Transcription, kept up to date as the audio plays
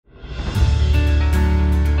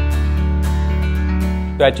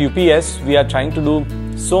So at UPES, we are trying to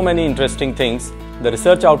do so many interesting things. The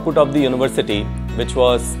research output of the university, which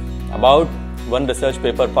was about one research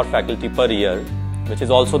paper per faculty per year, which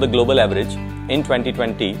is also the global average, in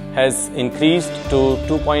 2020 has increased to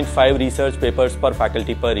 2.5 research papers per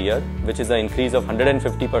faculty per year, which is an increase of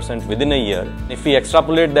 150% within a year. If we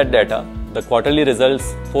extrapolate that data, the quarterly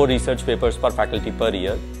results 4 research papers per faculty per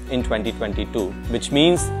year in 2022, which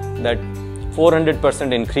means that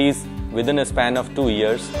 400% increase within a span of 2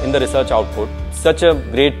 years in the research output. Such a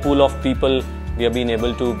great pool of people we have been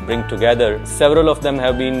able to bring together. Several of them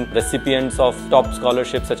have been recipients of top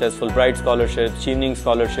scholarships such as Fulbright scholarships, Chevening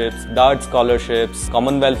scholarships, Dart scholarships,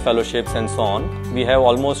 Commonwealth fellowships and so on. We have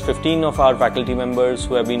almost 15 of our faculty members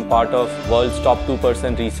who have been part of world's top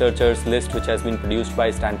 2% researchers list, which has been produced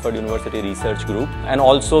by Stanford University Research Group. And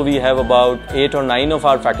also we have about 8 or 9 of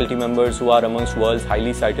our faculty members who are amongst world's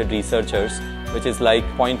highly cited researchers, which is like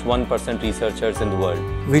 0.1% researchers in the world.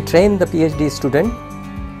 We train the PhD student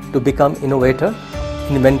to become innovator,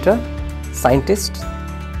 inventor, scientist,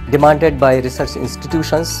 demanded by research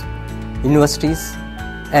institutions, universities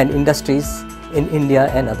and industries in India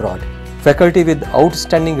and abroad. Faculty with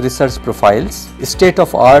outstanding research profiles,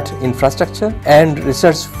 state-of-art infrastructure and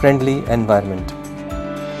research-friendly environment.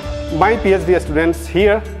 My PhD students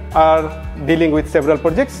here are dealing with several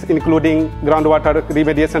projects including groundwater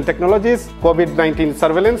remediation technologies, COVID-19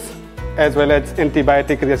 surveillance as well as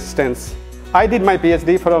antibiotic resistance. I did my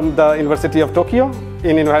PhD from the University of Tokyo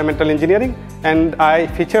in environmental engineering, and I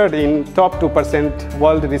featured in top 2%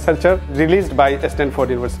 world researcher released by Stanford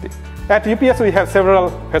University. At UPS we have several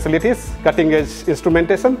facilities, cutting-edge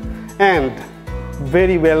instrumentation and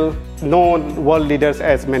very well known world leaders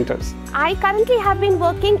as mentors. I currently have been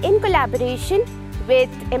working in collaboration with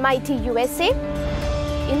MIT USA,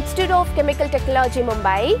 Institute of Chemical Technology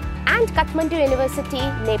Mumbai and Kathmandu University,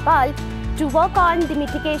 Nepal, to work on the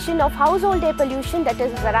mitigation of household air pollution that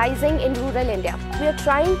is arising in rural India. We are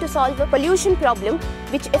trying to solve a pollution problem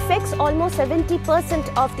which affects almost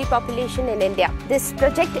 70% of the population in India. This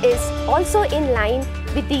project is also in line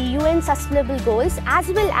with the UN Sustainable Goals as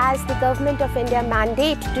well as the Government of India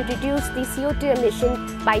mandate to reduce the CO2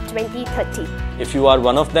 emission by 2030. If you are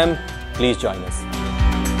one of them, please join us.